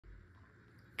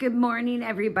Good morning,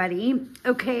 everybody.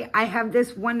 Okay, I have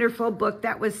this wonderful book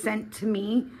that was sent to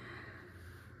me.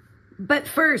 But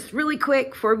first, really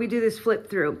quick, before we do this flip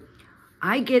through,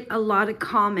 I get a lot of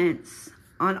comments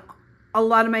on a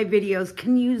lot of my videos.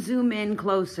 Can you zoom in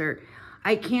closer?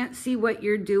 I can't see what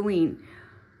you're doing.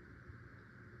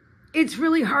 It's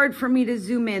really hard for me to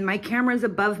zoom in. My camera's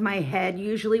above my head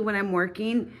usually when I'm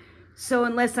working. So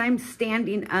unless I'm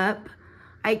standing up,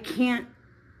 I can't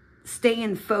stay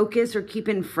in focus or keep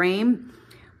in frame,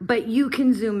 but you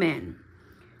can zoom in.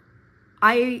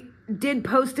 I did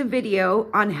post a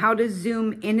video on how to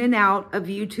zoom in and out of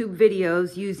YouTube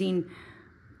videos using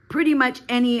pretty much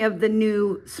any of the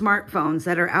new smartphones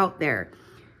that are out there.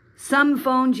 Some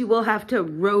phones you will have to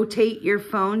rotate your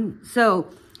phone.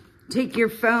 So take your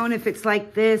phone, if it's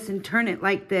like this, and turn it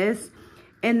like this,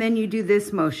 and then you do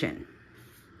this motion.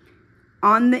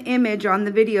 On the image, on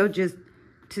the video, just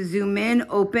to zoom in,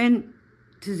 open,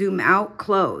 to zoom out,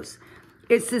 close.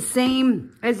 It's the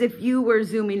same as if you were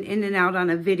zooming in and out on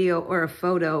a video or a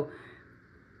photo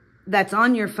that's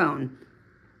on your phone.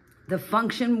 The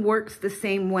function works the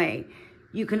same way.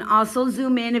 You can also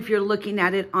zoom in if you're looking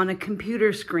at it on a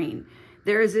computer screen.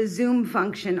 There is a zoom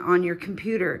function on your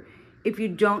computer. If you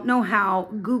don't know how,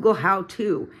 Google how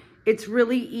to. It's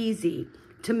really easy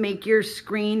to make your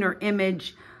screen or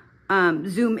image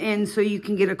zoom in so you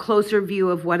can get a closer view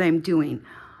of what I'm doing.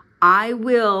 I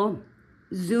will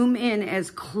zoom in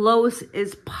as close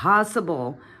as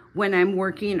possible when I'm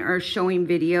working or showing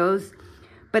videos.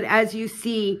 But as you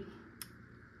see,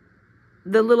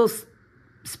 the little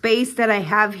space that I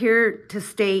have here to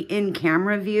stay in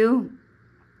camera view,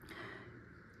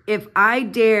 if I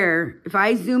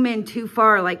zoom in too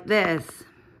far like this,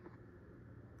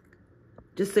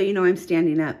 just so you know I'm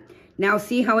standing up. Now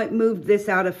see how it moved this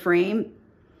out of frame?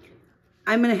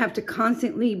 I'm going to have to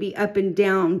constantly be up and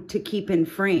down to keep in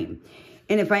frame.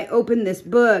 And if I open this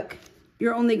book,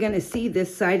 you're only going to see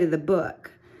this side of the book.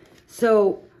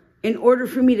 So in order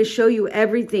for me to show you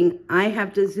everything, I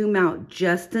have to zoom out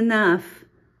just enough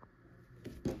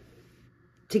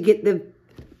to get the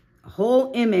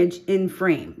whole image in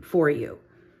frame for you.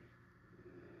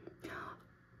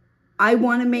 I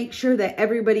want to make sure that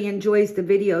everybody enjoys the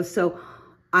video, so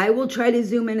I will try to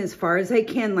zoom in as far as I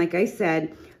can, like I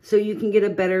said, so you can get a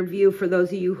better view for those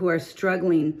of you who are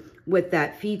struggling with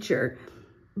that feature.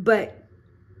 But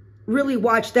really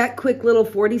watch that quick little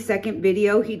 40-second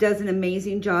video. He does an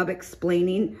amazing job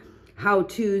explaining how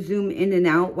to zoom in and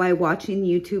out while watching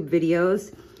YouTube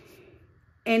videos.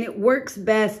 And it works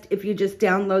best if you just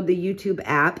download the YouTube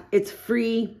app. It's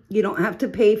free. You don't have to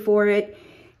pay for it.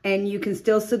 And you can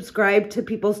still subscribe to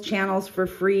people's channels for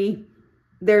free.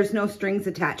 There's no strings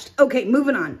attached. Okay,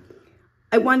 moving on.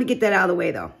 I wanted to get that out of the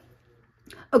way, though.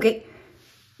 Okay,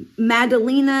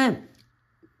 Madalena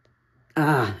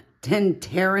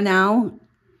Tenteranow.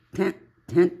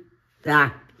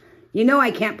 You know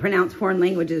I can't pronounce foreign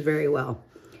languages very well.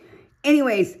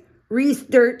 Anyways, Reise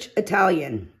Durch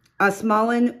Italian,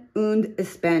 Ausmalen und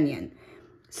Spanien.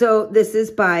 So this is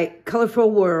by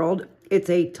Colorful World. It's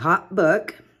a top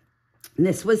book. And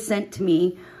this was sent to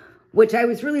me, which I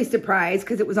was really surprised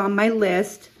because it was on my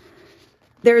list.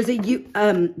 There's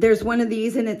one of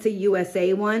these and it's a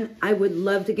USA one. I would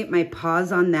love to get my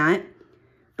paws on that.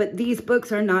 But these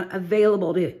books are not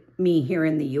available to me here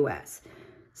in the US.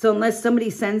 So unless somebody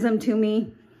sends them to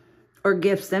me or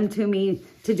gifts them to me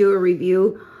to do a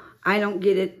review, I don't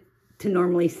get it to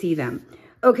normally see them.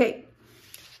 Okay,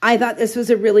 I thought this was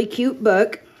a really cute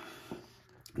book.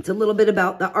 It's a little bit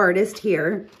about the artist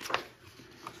here.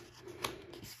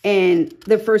 And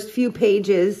the first few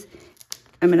pages,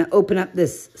 I'm going to open up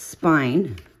this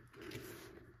spine.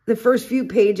 The first few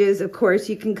pages, of course,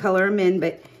 you can color them in,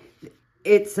 but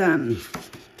it's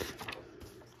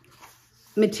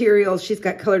materials. She's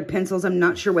got colored pencils. I'm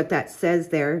not sure what that says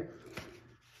there.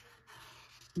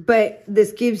 But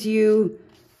this gives you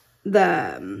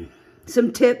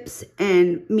some tips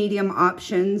and medium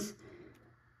options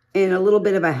and a little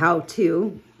bit of a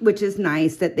how-to, which is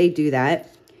nice that they do that.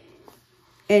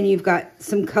 And you've got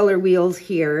some color wheels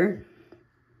here.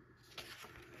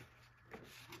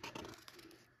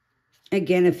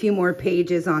 Again, a few more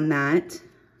pages on that.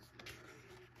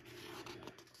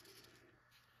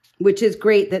 Which is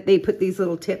great that they put these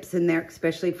little tips in there,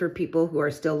 especially for people who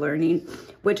are still learning,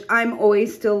 which I'm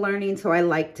always still learning, so I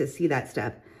like to see that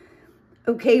stuff.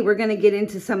 Okay, we're going to get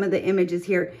into some of the images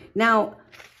here. Now,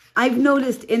 I've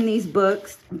noticed in these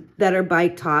books that are by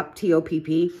Top,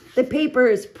 T-O-P-P, the paper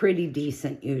is pretty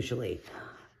decent usually.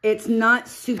 It's not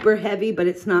super heavy, but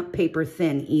it's not paper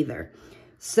thin either.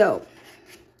 So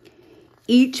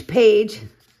each page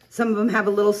Some of them have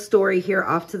a little story here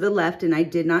off to the left, and I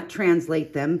did not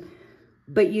translate them,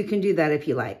 but you can do that if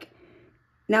you like.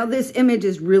 Now this image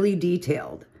is really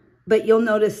detailed, but you'll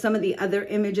notice some of the other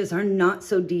images are not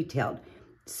so detailed.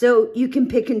 So you can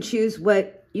pick and choose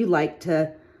what you like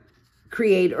to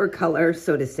create or color,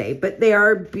 so to say, but they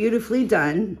are beautifully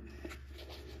done.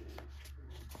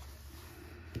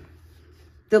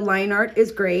 The line art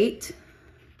is great.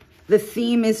 The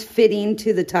theme is fitting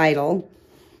to the title.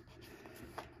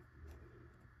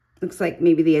 Looks like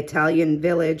maybe the Italian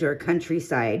village or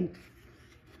countryside.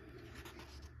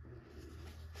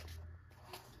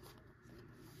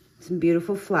 Some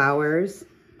beautiful flowers.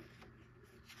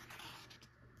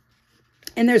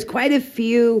 And there's quite a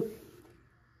few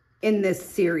in this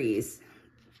series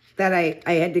that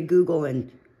I had to Google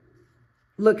and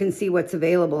look and see what's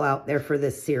available out there for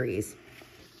this series.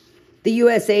 The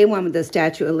USA one with the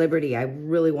Statue of Liberty, I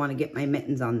really want to get my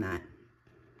mittens on that.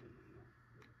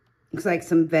 Looks like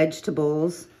some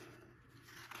vegetables.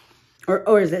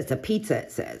 Or is it a pizza,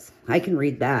 it says. I can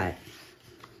read that.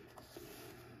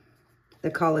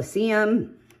 The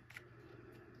Colosseum.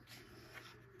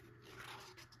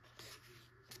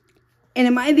 And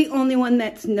am I the only one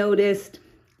that's noticed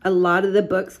a lot of the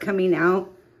books coming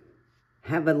out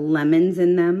have lemons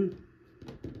in them?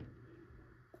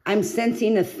 I'm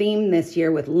sensing a theme this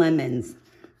year with lemons.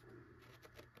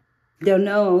 Don't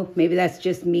know, maybe that's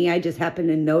just me. I just happen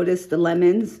to notice the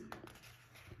lemons.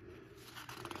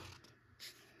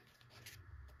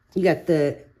 You got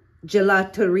the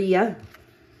gelateria.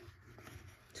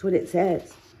 That's what it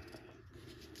says.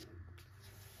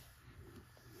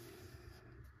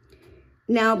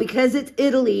 Now, because it's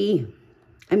Italy,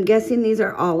 I'm guessing these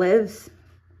are olives.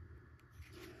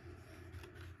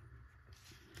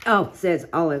 Oh, it says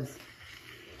olives.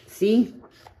 See?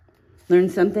 Learn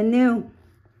something new.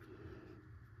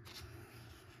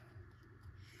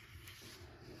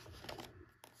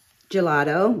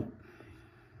 Gelato.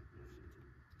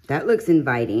 That looks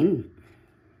inviting.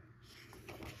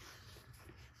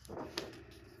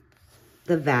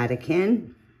 The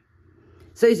Vatican.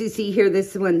 So as you see here,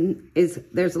 this one is,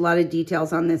 there's a lot of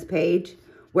details on this page,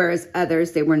 whereas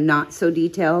others, they were not so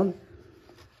detailed.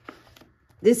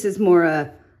 This is more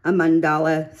a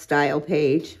mandala style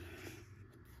page.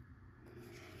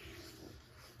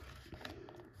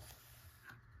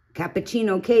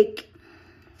 Cappuccino cake.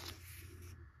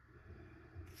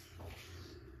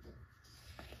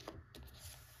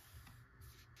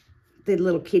 The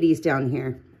little kitties down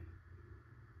here.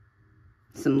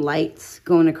 Some lights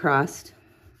going across.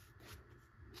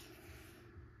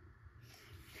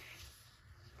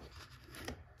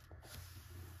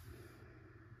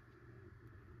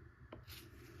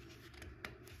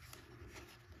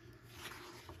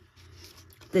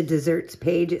 The desserts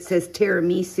page, it says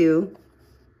tiramisu.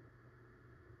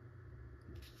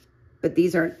 But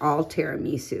these aren't all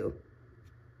tiramisu. So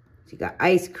you got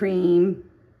ice cream.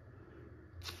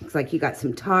 Looks like you got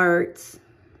some tarts.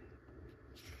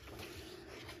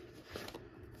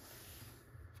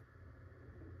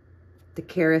 The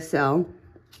carousel.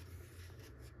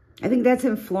 I think that's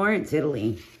in Florence,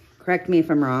 Italy. Correct me if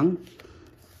I'm wrong.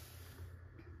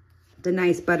 The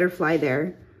nice butterfly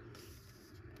there.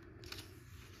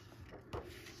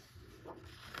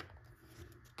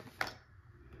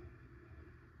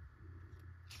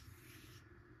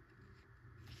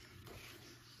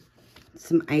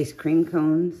 Some ice cream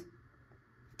cones,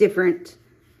 different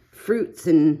fruits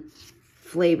and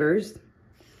flavors.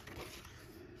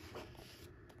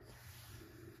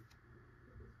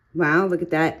 Wow, look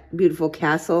at that beautiful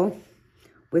castle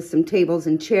with some tables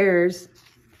and chairs.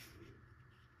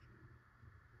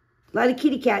 A lot of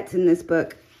kitty cats in this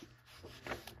book.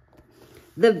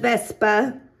 The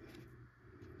Vespa.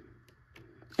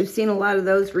 I've seen a lot of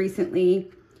those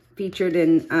recently featured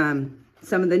in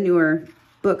some of the newer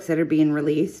books that are being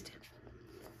released.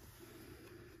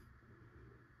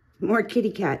 More kitty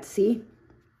cats, see?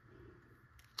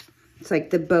 It's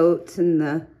like the boats and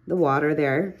the water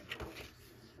there.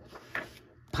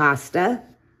 Pasta.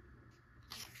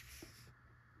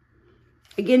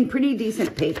 Again, pretty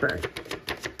decent paper.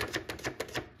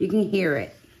 You can hear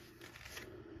it.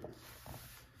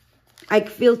 I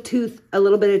feel a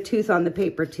little bit of tooth on the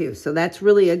paper too, so that's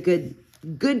really a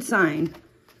good sign.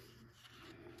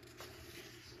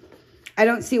 I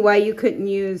don't see why you couldn't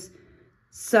use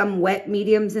some wet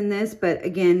mediums in this, but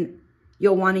again,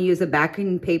 you'll want to use a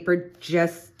backing paper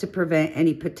just to prevent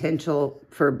any potential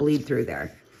for a bleed through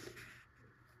there.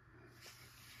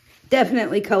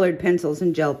 Definitely colored pencils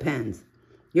and gel pens.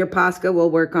 Your Posca will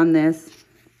work on this.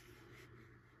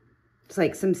 It's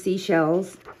like some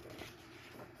seashells.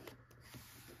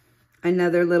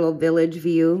 Another little village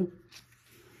view.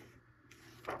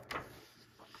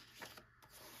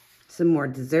 Some more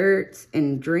desserts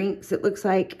and drinks, it looks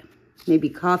like. Maybe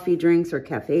coffee drinks or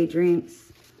cafe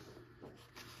drinks.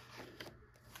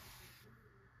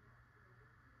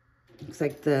 Looks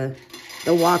like the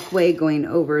walkway going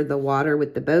over the water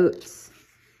with the boats.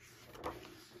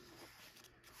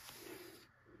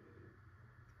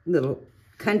 Little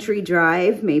country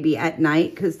drive, maybe at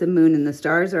night because the moon and the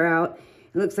stars are out.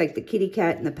 It looks like the kitty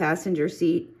cat in the passenger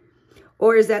seat.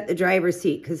 Or is that the driver's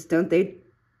seat? Because don't they,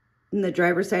 in the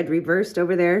driver's side reversed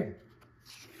over there?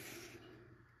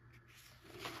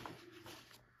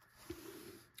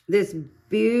 This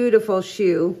beautiful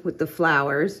shoe with the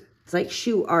flowers. It's like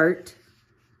shoe art.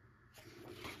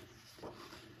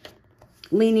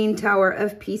 Leaning Tower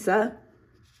of Pisa.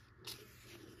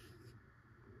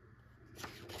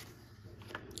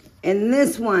 And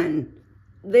this one,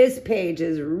 this page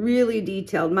is really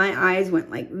detailed. My eyes went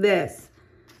like this.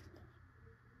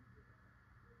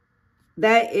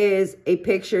 That is a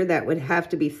picture that would have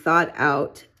to be thought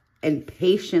out and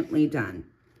patiently done.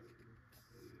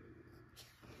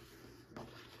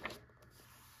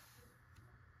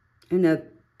 And an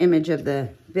image of the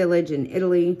village in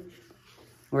Italy,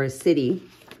 or a city.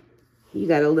 You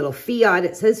got a little Fiat.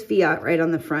 It says Fiat right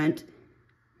on the front.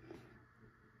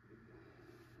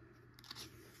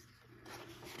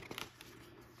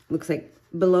 Looks like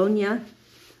Bologna.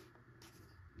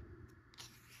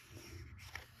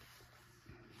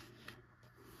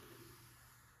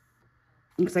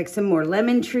 Looks like some more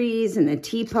lemon trees and a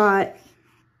teapot.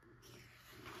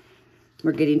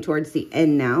 We're getting towards the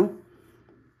end now.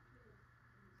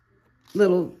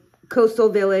 Little coastal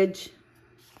village.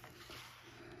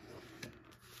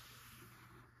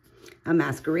 A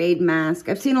masquerade mask.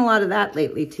 I've seen a lot of that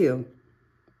lately too.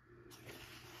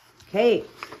 Okay.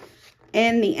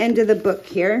 And the end of the book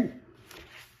here.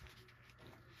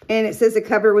 And it says the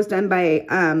cover was done by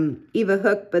Eva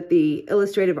Hook, but the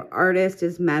illustrative artist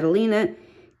is Madalena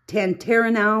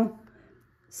Tantaranow.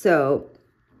 So,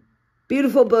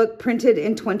 beautiful book printed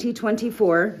in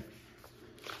 2024.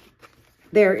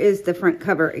 There is the front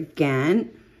cover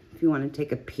again, if you want to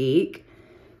take a peek.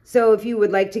 So if you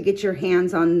would like to get your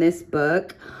hands on this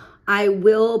book, I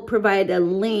will provide a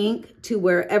link to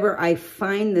wherever I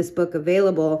find this book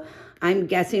available. I'm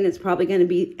guessing it's probably going to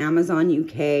be Amazon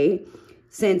UK,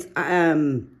 since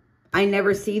I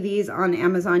never see these on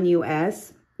Amazon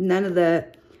US. None of the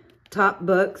top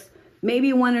books.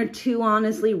 Maybe one or two,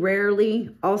 honestly,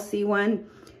 rarely I'll see one,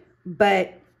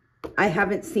 but I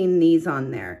haven't seen these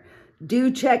on there.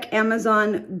 Do check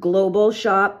Amazon Global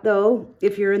Shop, though,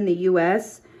 if you're in the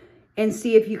US, and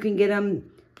see if you can get them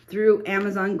through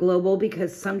Amazon Global,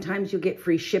 because sometimes you'll get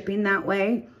free shipping that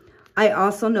way. I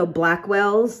also know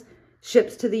Blackwells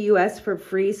ships to the US for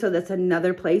free, so that's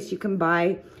another place you can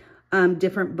buy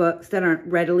different books that aren't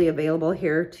readily available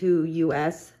here to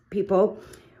US people.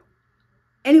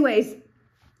 Anyways,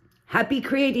 happy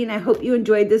creating. I hope you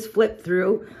enjoyed this flip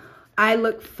through. I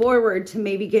look forward to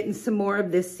maybe getting some more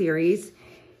of this series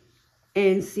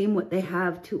and seeing what they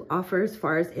have to offer as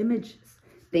far as images.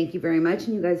 Thank you very much,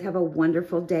 and you guys have a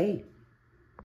wonderful day.